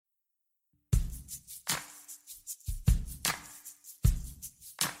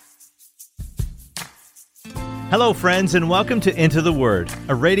Hello, friends, and welcome to Into the Word,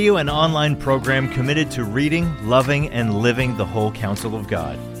 a radio and online program committed to reading, loving, and living the whole counsel of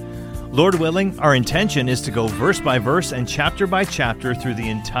God. Lord willing, our intention is to go verse by verse and chapter by chapter through the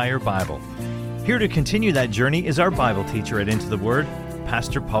entire Bible. Here to continue that journey is our Bible teacher at Into the Word,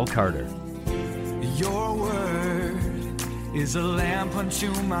 Pastor Paul Carter. Your word is a lamp unto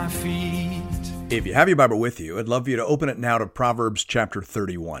my feet. If you have your Bible with you, I'd love for you to open it now to Proverbs chapter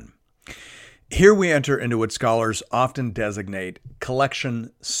 31. Here we enter into what scholars often designate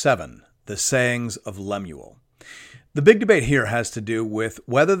Collection 7, the sayings of Lemuel. The big debate here has to do with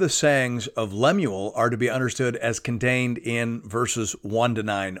whether the sayings of Lemuel are to be understood as contained in verses 1 to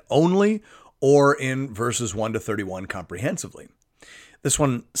 9 only, or in verses 1 to 31 comprehensively. This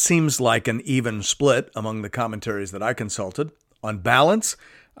one seems like an even split among the commentaries that I consulted. On balance,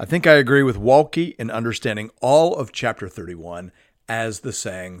 I think I agree with Walke in understanding all of chapter 31 as the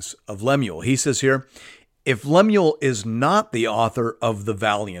sayings of Lemuel. He says here, if Lemuel is not the author of The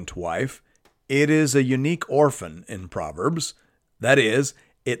Valiant Wife, it is a unique orphan in Proverbs. That is,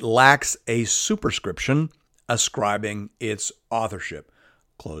 it lacks a superscription ascribing its authorship.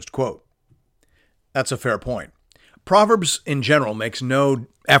 Closed quote. That's a fair point. Proverbs in general makes no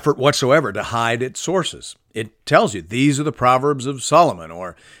effort whatsoever to hide its sources. It tells you these are the Proverbs of Solomon,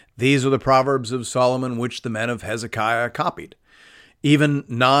 or these are the Proverbs of Solomon which the men of Hezekiah copied. Even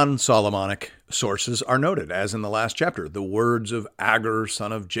non-Solomonic sources are noted, as in the last chapter, the words of Agur,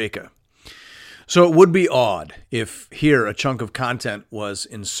 son of Jacob. So it would be odd if here a chunk of content was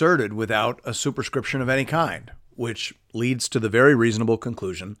inserted without a superscription of any kind, which leads to the very reasonable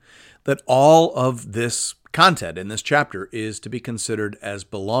conclusion that all of this content in this chapter is to be considered as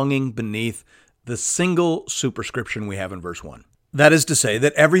belonging beneath the single superscription we have in verse 1. That is to say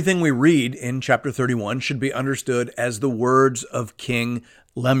that everything we read in chapter 31 should be understood as the words of King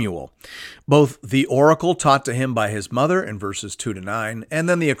Lemuel, both the oracle taught to him by his mother in verses 2 to 9, and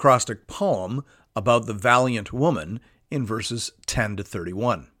then the acrostic poem about the valiant woman in verses 10 to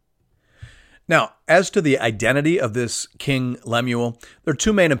 31. Now, as to the identity of this King Lemuel, there are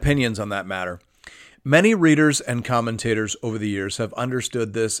two main opinions on that matter. Many readers and commentators over the years have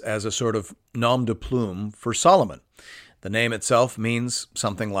understood this as a sort of nom de plume for Solomon. The name itself means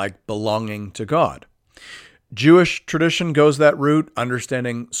something like belonging to God. Jewish tradition goes that route,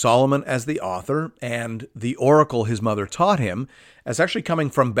 understanding Solomon as the author and the oracle his mother taught him as actually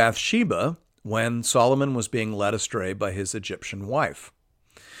coming from Bathsheba when Solomon was being led astray by his Egyptian wife.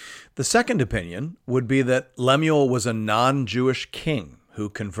 The second opinion would be that Lemuel was a non-Jewish king who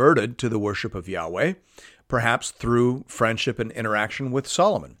converted to the worship of Yahweh, perhaps through friendship and interaction with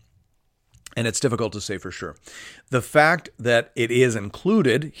Solomon. And it's difficult to say for sure. The fact that it is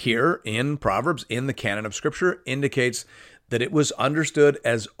included here in Proverbs, in the canon of Scripture, indicates that it was understood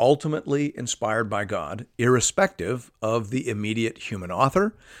as ultimately inspired by God, irrespective of the immediate human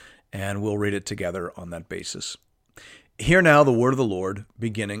author, and we'll read it together on that basis. Hear now the word of the Lord,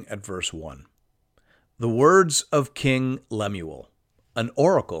 beginning at verse 1. The words of King Lemuel, an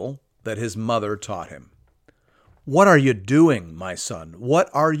oracle that his mother taught him. What are you doing, my son? What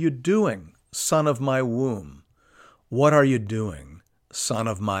are you doing, son of my womb? What are you doing, son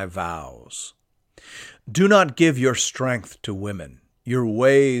of my vows? Do not give your strength to women, your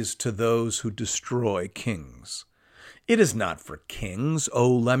ways to those who destroy kings. It is not for kings, O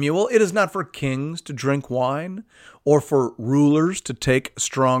Lemuel, it is not for kings to drink wine, or for rulers to take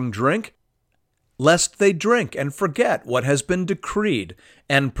strong drink, lest they drink and forget what has been decreed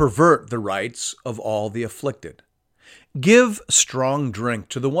and pervert the rights of all the afflicted. Give strong drink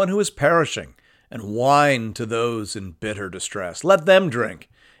to the one who is perishing, and wine to those in bitter distress. Let them drink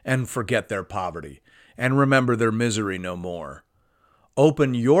and forget their poverty, and remember their misery no more.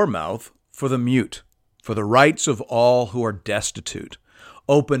 Open your mouth for the mute, for the rights of all who are destitute.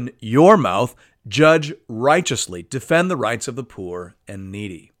 Open your mouth, judge righteously, defend the rights of the poor and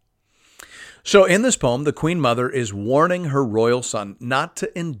needy. So in this poem, the Queen Mother is warning her royal son not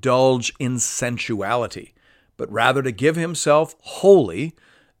to indulge in sensuality, but rather to give himself wholly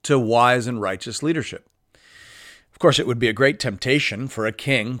to wise and righteous leadership. Of course, it would be a great temptation for a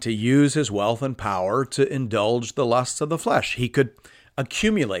king to use his wealth and power to indulge the lusts of the flesh. He could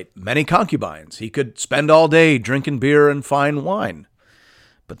accumulate many concubines. He could spend all day drinking beer and fine wine.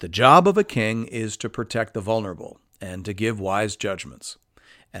 But the job of a king is to protect the vulnerable and to give wise judgments.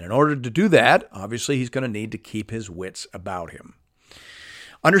 And in order to do that, obviously, he's going to need to keep his wits about him.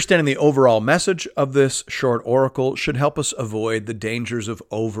 Understanding the overall message of this short oracle should help us avoid the dangers of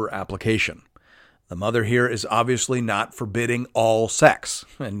over-application. The mother here is obviously not forbidding all sex,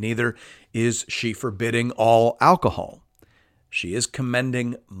 and neither is she forbidding all alcohol. She is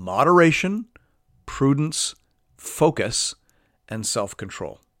commending moderation, prudence, focus, and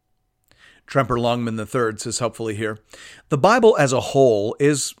self-control. Tremper Longman III says helpfully here, the Bible as a whole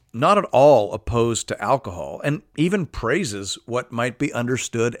is not at all opposed to alcohol and even praises what might be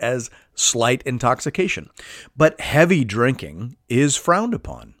understood as slight intoxication. But heavy drinking is frowned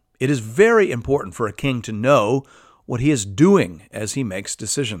upon. It is very important for a king to know what he is doing as he makes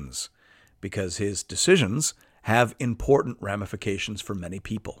decisions, because his decisions have important ramifications for many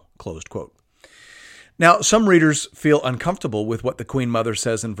people. Closed quote. Now, some readers feel uncomfortable with what the Queen Mother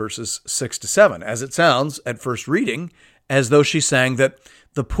says in verses 6 to 7, as it sounds at first reading as though she's saying that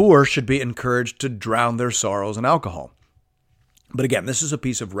the poor should be encouraged to drown their sorrows in alcohol. But again, this is a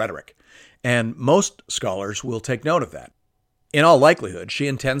piece of rhetoric, and most scholars will take note of that. In all likelihood, she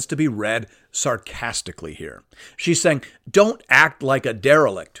intends to be read sarcastically here. She's saying, don't act like a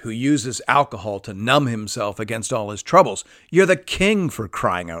derelict who uses alcohol to numb himself against all his troubles. You're the king, for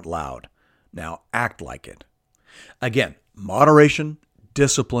crying out loud. Now act like it. Again, moderation,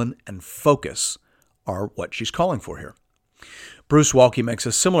 discipline, and focus are what she's calling for here. Bruce Walke makes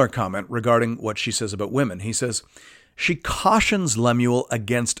a similar comment regarding what she says about women. He says, she cautions Lemuel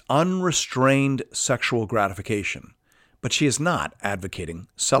against unrestrained sexual gratification, but she is not advocating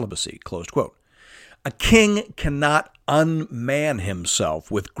celibacy, closed quote. A king cannot unman himself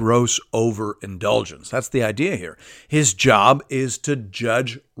with gross overindulgence. That's the idea here. His job is to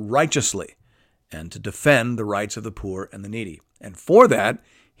judge righteously and to defend the rights of the poor and the needy. And for that,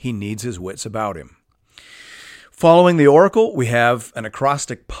 he needs his wits about him. Following the oracle, we have an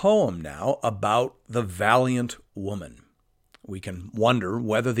acrostic poem now about the valiant woman. We can wonder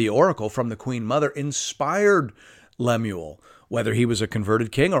whether the oracle from the Queen Mother inspired Lemuel, whether he was a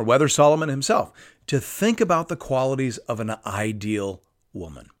converted king or whether Solomon himself, to think about the qualities of an ideal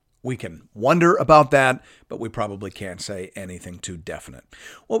woman. We can wonder about that, but we probably can't say anything too definite.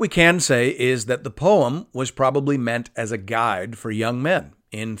 What we can say is that the poem was probably meant as a guide for young men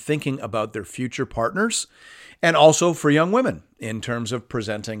in thinking about their future partners, and also for young women in terms of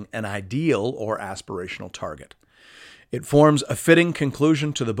presenting an ideal or aspirational target. It forms a fitting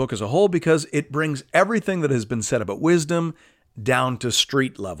conclusion to the book as a whole because it brings everything that has been said about wisdom down to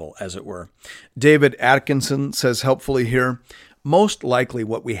street level, as it were. David Atkinson says helpfully here, most likely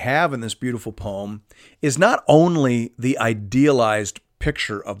what we have in this beautiful poem is not only the idealized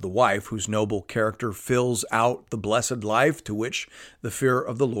picture of the wife whose noble character fills out the blessed life to which the fear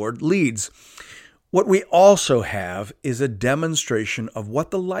of the Lord leads. What we also have is a demonstration of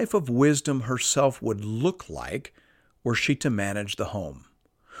what the life of wisdom herself would look like were she to manage the home.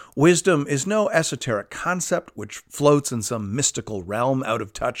 Wisdom is no esoteric concept which floats in some mystical realm out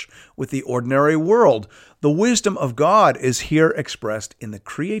of touch with the ordinary world. The wisdom of God is here expressed in the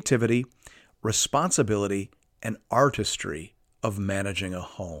creativity, responsibility, and artistry of managing a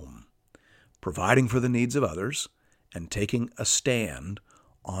home, providing for the needs of others, and taking a stand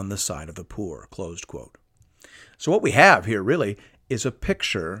on the side of the poor, closed quote. So what we have here really is a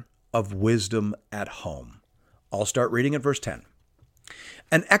picture of wisdom at home. I'll start reading at verse 10.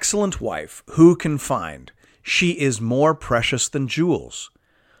 An excellent wife, who can find? She is more precious than jewels.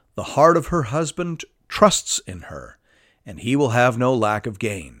 The heart of her husband trusts in her, and he will have no lack of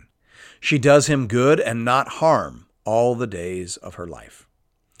gain. She does him good and not harm all the days of her life.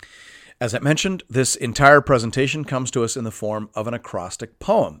 As I mentioned, this entire presentation comes to us in the form of an acrostic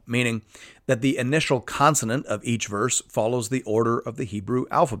poem, meaning that the initial consonant of each verse follows the order of the Hebrew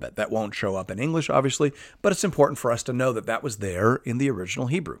alphabet. That won't show up in English, obviously, but it's important for us to know that that was there in the original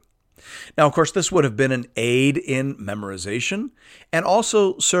Hebrew. Now, of course, this would have been an aid in memorization and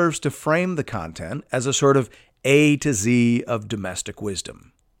also serves to frame the content as a sort of A to Z of domestic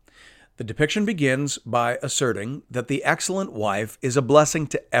wisdom. The depiction begins by asserting that the excellent wife is a blessing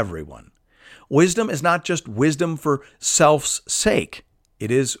to everyone. Wisdom is not just wisdom for self's sake.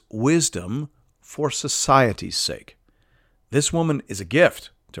 It is wisdom for society's sake. This woman is a gift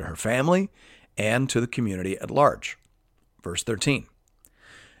to her family and to the community at large. Verse 13.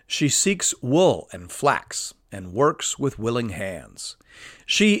 She seeks wool and flax and works with willing hands.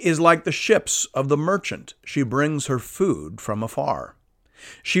 She is like the ships of the merchant. She brings her food from afar.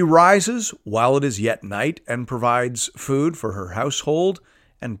 She rises while it is yet night and provides food for her household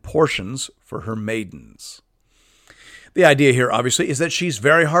and portions for her maidens. The idea here, obviously, is that she's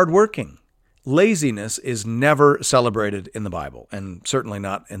very hardworking. Laziness is never celebrated in the Bible, and certainly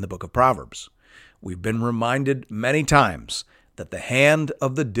not in the book of Proverbs. We've been reminded many times that the hand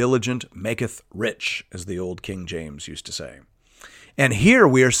of the diligent maketh rich, as the old King James used to say. And here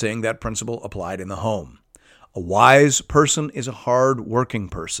we are seeing that principle applied in the home. A wise person is a hard-working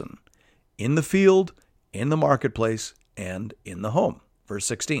person in the field, in the marketplace, and in the home. Verse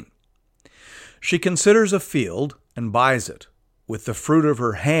 16. She considers a field and buys it. With the fruit of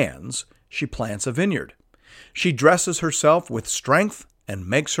her hands, she plants a vineyard. She dresses herself with strength and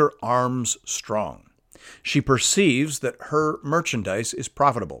makes her arms strong. She perceives that her merchandise is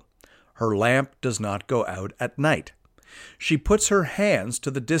profitable. Her lamp does not go out at night. She puts her hands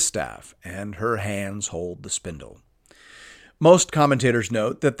to the distaff, and her hands hold the spindle. Most commentators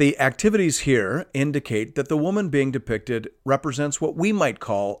note that the activities here indicate that the woman being depicted represents what we might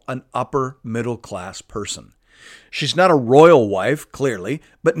call an upper middle class person. She's not a royal wife, clearly,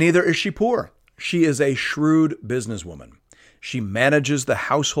 but neither is she poor. She is a shrewd businesswoman. She manages the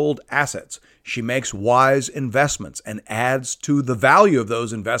household assets. She makes wise investments and adds to the value of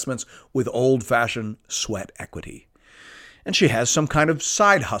those investments with old-fashioned sweat equity. And she has some kind of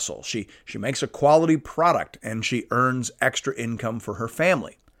side hustle. She makes a quality product and she earns extra income for her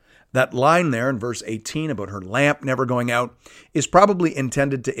family. That line there in verse 18 about her lamp never going out is probably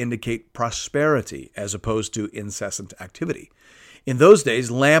intended to indicate prosperity as opposed to incessant activity. In those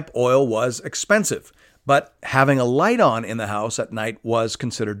days, lamp oil was expensive, but having a light on in the house at night was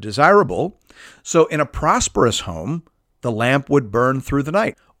considered desirable. So in a prosperous home, the lamp would burn through the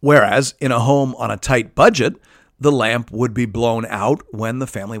night, whereas in a home on a tight budget, the lamp would be blown out when the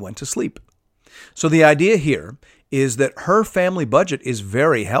family went to sleep. So the idea here is that her family budget is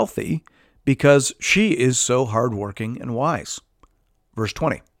very healthy because she is so hardworking and wise. Verse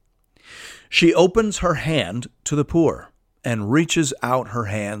 20. She opens her hand to the poor and reaches out her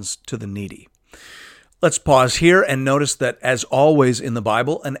hands to the needy. Let's pause here and notice that, as always in the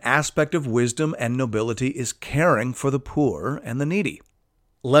Bible, an aspect of wisdom and nobility is caring for the poor and the needy.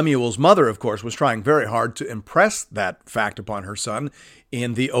 Lemuel's mother, of course, was trying very hard to impress that fact upon her son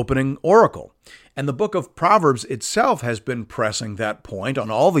in the opening oracle. And the book of Proverbs itself has been pressing that point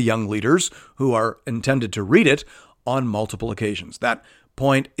on all the young leaders who are intended to read it on multiple occasions. That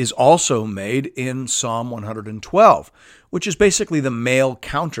point is also made in Psalm 112, which is basically the male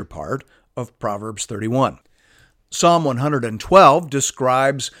counterpart of Proverbs 31. Psalm 112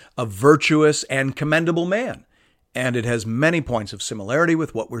 describes a virtuous and commendable man, and it has many points of similarity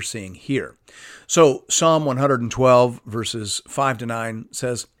with what we're seeing here. So Psalm 112, verses 5 to 9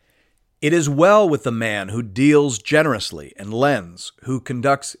 says, "It is well with the man who deals generously and lends, who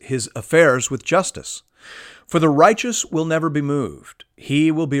conducts his affairs with justice. For the righteous will never be moved.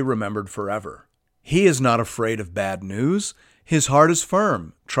 He will be remembered forever. He is not afraid of bad news. His heart is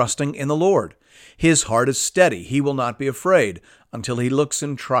firm, trusting in the Lord. His heart is steady. He will not be afraid until he looks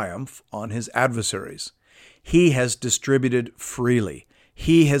in triumph on his adversaries. He has distributed freely.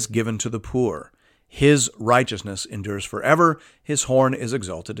 He has given to the poor. His righteousness endures forever. His horn is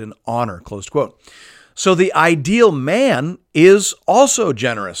exalted in honor." Close quote. So the ideal man is also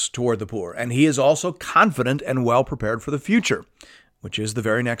generous toward the poor, and he is also confident and well prepared for the future, which is the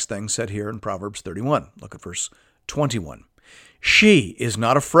very next thing said here in Proverbs 31. Look at verse 21. "She is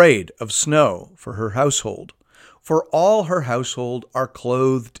not afraid of snow for her household, for all her household are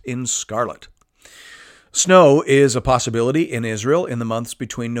clothed in scarlet." Snow is a possibility in Israel in the months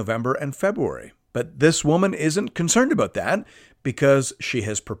between November and February, but this woman isn't concerned about that because she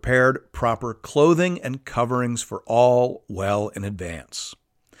has prepared proper clothing and coverings for all well in advance.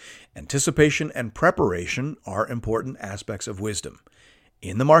 Anticipation and preparation are important aspects of wisdom,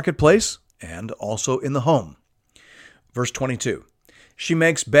 in the marketplace and also in the home. Verse 22, "She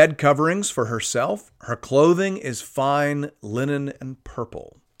makes bed coverings for herself. Her clothing is fine linen and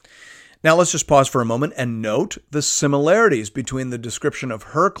purple." Now let's just pause for a moment and note the similarities between the description of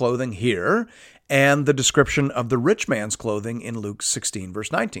her clothing here and the description of the rich man's clothing in Luke 16,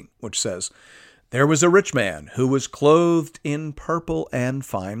 verse 19, which says, "There was a rich man who was clothed in purple and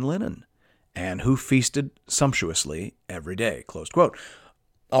fine linen, and who feasted sumptuously every day." Close quote.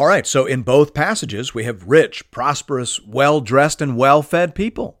 All right, so in both passages, we have rich, prosperous, well-dressed, and well-fed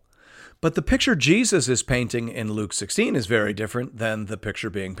people. But the picture Jesus is painting in Luke 16 is very different than the picture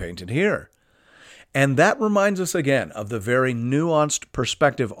being painted here. And that reminds us again of the very nuanced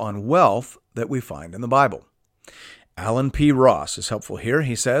perspective on wealth that we find in the Bible. Alan P. Ross is helpful here.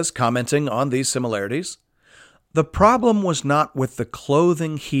 He says, commenting on these similarities, "The problem was not with the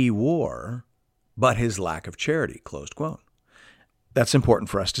clothing he wore, but his lack of charity." Closed quote. That's important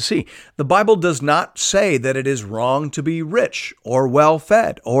for us to see. The Bible does not say that it is wrong to be rich or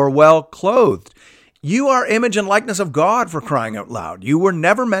well-fed or well-clothed. You are image and likeness of God, for crying out loud. You were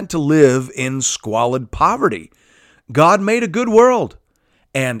never meant to live in squalid poverty. God made a good world,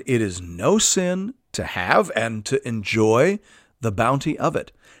 and it is no sin to have and to enjoy the bounty of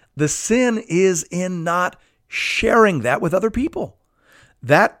it. The sin is in not sharing that with other people.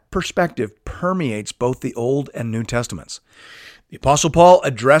 That perspective permeates both the Old and New Testaments. The Apostle Paul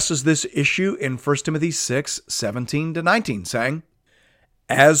addresses this issue in 1 Timothy 6:17-19, saying,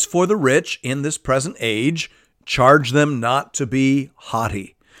 "As for the rich in this present age, charge them not to be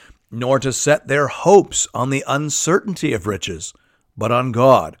haughty, nor to set their hopes on the uncertainty of riches, but on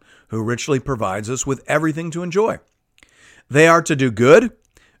God, who richly provides us with everything to enjoy. They are to do good,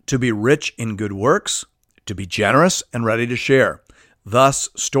 to be rich in good works, to be generous and ready to share, thus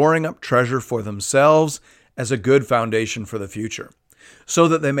storing up treasure for themselves as a good foundation for the future, so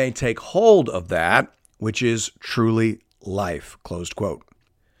that they may take hold of that which is truly life." Closed quote.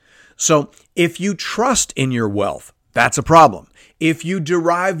 So if you trust in your wealth, that's a problem. If you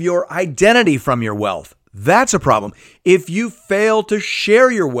derive your identity from your wealth, that's a problem. If you fail to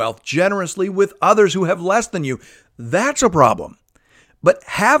share your wealth generously with others who have less than you, that's a problem. But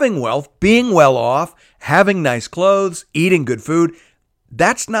having wealth, being well off, having nice clothes, eating good food,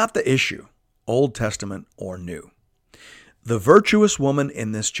 that's not the issue, Old Testament or New. The virtuous woman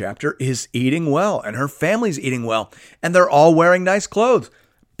in this chapter is eating well, and her family's eating well, and they're all wearing nice clothes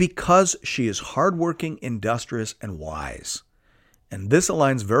because she is hardworking, industrious, and wise. And this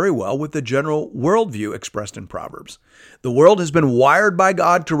aligns very well with the general worldview expressed in Proverbs. The world has been wired by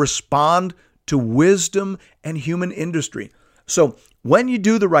God to respond to wisdom and human industry. So when you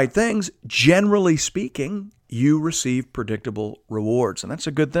do the right things, generally speaking, you receive predictable rewards. And that's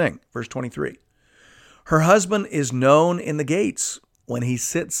a good thing. Verse 23. Her husband is known in the gates when he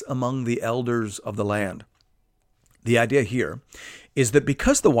sits among the elders of the land. The idea here is that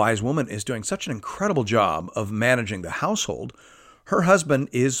because the wise woman is doing such an incredible job of managing the household, her husband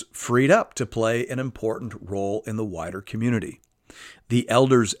is freed up to play an important role in the wider community. The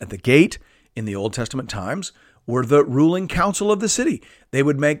elders at the gate in the Old Testament times were the ruling council of the city. They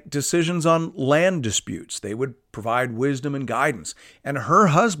would make decisions on land disputes. They would provide wisdom and guidance. And her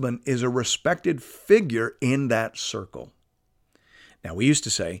husband is a respected figure in that circle. Now, we used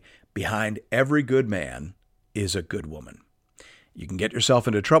to say, behind every good man is a good woman. You can get yourself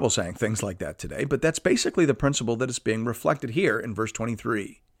into trouble saying things like that today, but that's basically the principle that is being reflected here in verse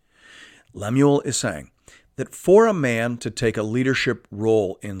 23. Lemuel is saying that for a man to take a leadership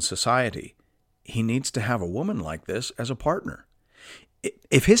role in society, he needs to have a woman like this as a partner.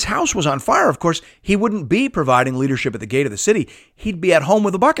 If his house was on fire, of course, he wouldn't be providing leadership at the gate of the city. He'd be at home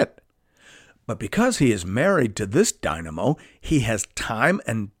with a bucket. But because he is married to this dynamo, he has time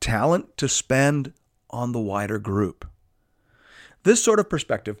and talent to spend on the wider group. This sort of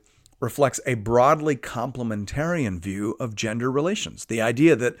perspective reflects a broadly complementarian view of gender relations, the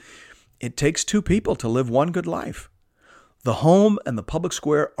idea that it takes two people to live one good life. The home and the public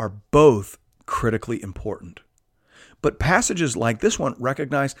square are both critically important. But passages like this one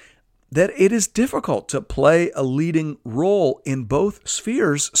recognize that it is difficult to play a leading role in both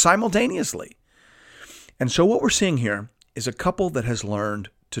spheres simultaneously. And so what we're seeing here is a couple that has learned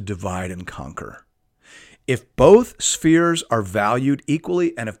to divide and conquer. If both spheres are valued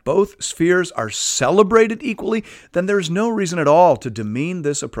equally, and if both spheres are celebrated equally, then there's no reason at all to demean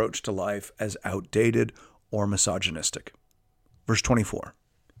this approach to life as outdated or misogynistic. Verse 24.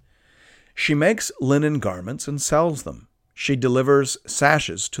 She makes linen garments and sells them. She delivers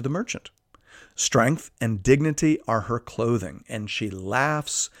sashes to the merchant. Strength and dignity are her clothing, and she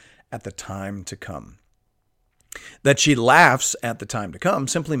laughs at the time to come. That she laughs at the time to come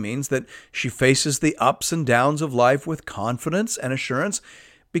simply means that she faces the ups and downs of life with confidence and assurance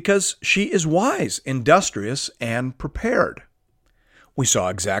because she is wise, industrious, and prepared. We saw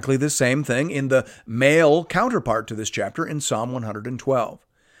exactly the same thing in the male counterpart to this chapter in Psalm 112.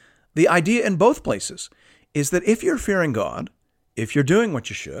 The idea in both places is that if you're fearing God, if you're doing what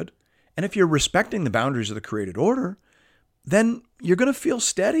you should, and if you're respecting the boundaries of the created order, then you're going to feel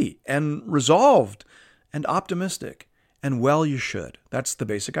steady and resolved and optimistic, and well you should. That's the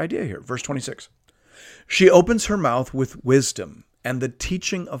basic idea here. Verse 26. She opens her mouth with wisdom, and the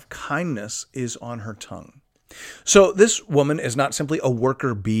teaching of kindness is on her tongue. So this woman is not simply a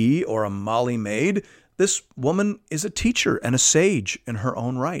worker bee or a Molly maid. This woman is a teacher and a sage in her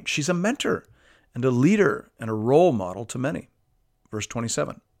own right. She's a mentor and a leader and a role model to many. Verse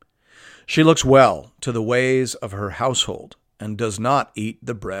 27. She looks well to the ways of her household and does not eat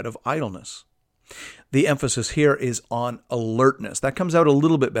the bread of idleness. The emphasis here is on alertness. That comes out a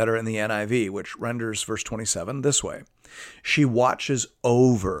little bit better in the NIV, which renders verse 27 this way. She watches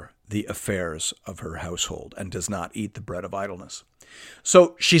over the affairs of her household and does not eat the bread of idleness.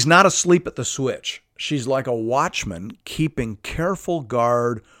 So she's not asleep at the switch. She's like a watchman keeping careful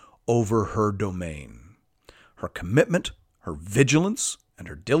guard over her domain. Her commitment, her vigilance, and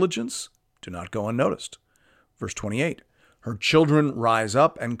her diligence do not go unnoticed. Verse 28, her children rise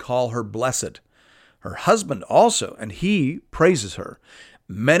up and call her blessed. Her husband also, and he praises her.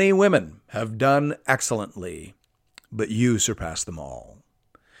 Many women have done excellently, but you surpass them all.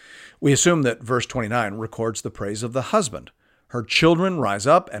 We assume that verse 29 records the praise of the husband. Her children rise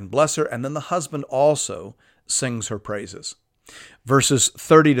up and bless her, and then the husband also sings her praises. Verses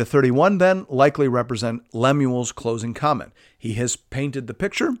 30 to 31 then likely represent Lemuel's closing comment. He has painted the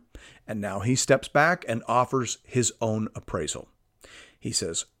picture, and now he steps back and offers his own appraisal. He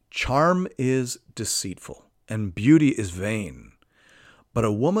says, "Charm is deceitful, and beauty is vain. But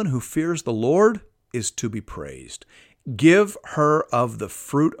a woman who fears the Lord is to be praised. Give her of the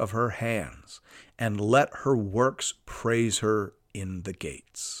fruit of her hands, and let her works praise her in the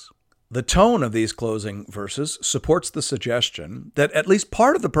gates." The tone of these closing verses supports the suggestion that at least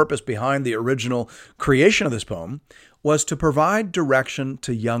part of the purpose behind the original creation of this poem was to provide direction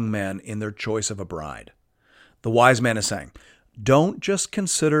to young men in their choice of a bride. The wise man is saying, don't just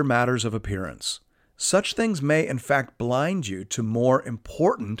consider matters of appearance. Such things may in fact blind you to more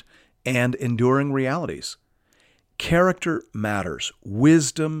important and enduring realities. Character matters.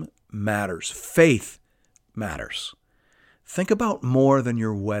 Wisdom matters. Faith matters. Think about more than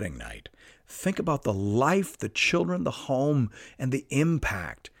your wedding night. Think about the life, the children, the home, and the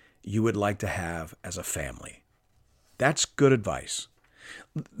impact you would like to have as a family. That's good advice.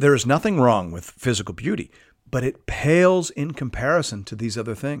 There is nothing wrong with physical beauty, but it pales in comparison to these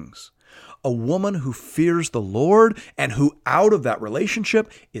other things. A woman who fears the Lord and who out of that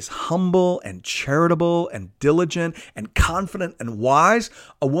relationship is humble and charitable and diligent and confident and wise,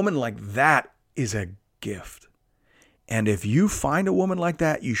 a woman like that is a gift. And if you find a woman like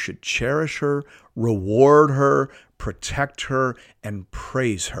that, you should cherish her, reward her, protect her, and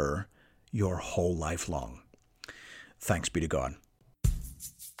praise her your whole life long. Thanks be to God.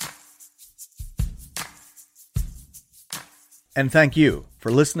 And thank you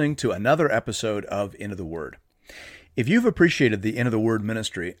for listening to another episode of Into the Word. If you've appreciated the Into the Word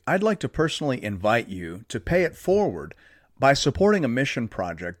ministry, I'd like to personally invite you to pay it forward by supporting a mission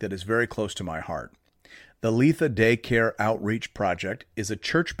project that is very close to my heart. The Letha Daycare Outreach Project is a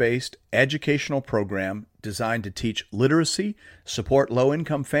church-based educational program designed to teach literacy, support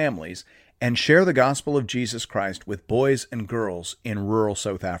low-income families, and share the gospel of Jesus Christ with boys and girls in rural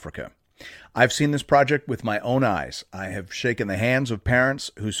South Africa. I've seen this project with my own eyes. I have shaken the hands of parents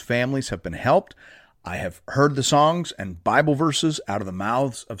whose families have been helped. I have heard the songs and Bible verses out of the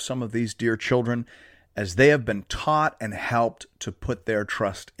mouths of some of these dear children as they have been taught and helped to put their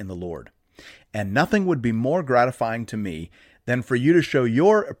trust in the Lord. And nothing would be more gratifying to me than for you to show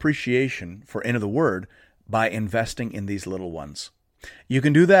your appreciation for Into the Word by investing in these little ones. You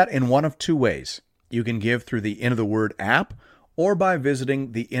can do that in one of two ways. You can give through the Into the Word app or by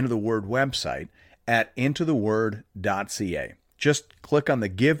visiting the Into the Word website at intotheword.ca. Just click on the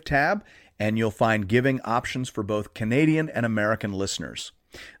Give tab and you'll find giving options for both Canadian and American listeners.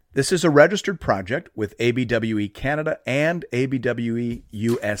 This is a registered project with ABWE Canada and ABWE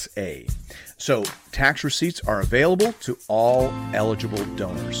USA. So tax receipts are available to all eligible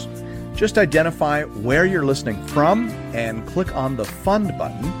donors. Just identify where you're listening from and click on the Fund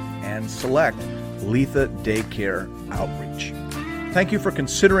button and select Letha Daycare Outreach. Thank you for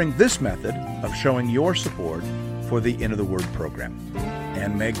considering this method of showing your support for the Into the Word program.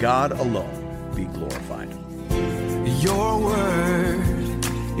 And may God alone be glorified. Your word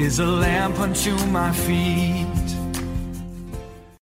is a lamp unto my feet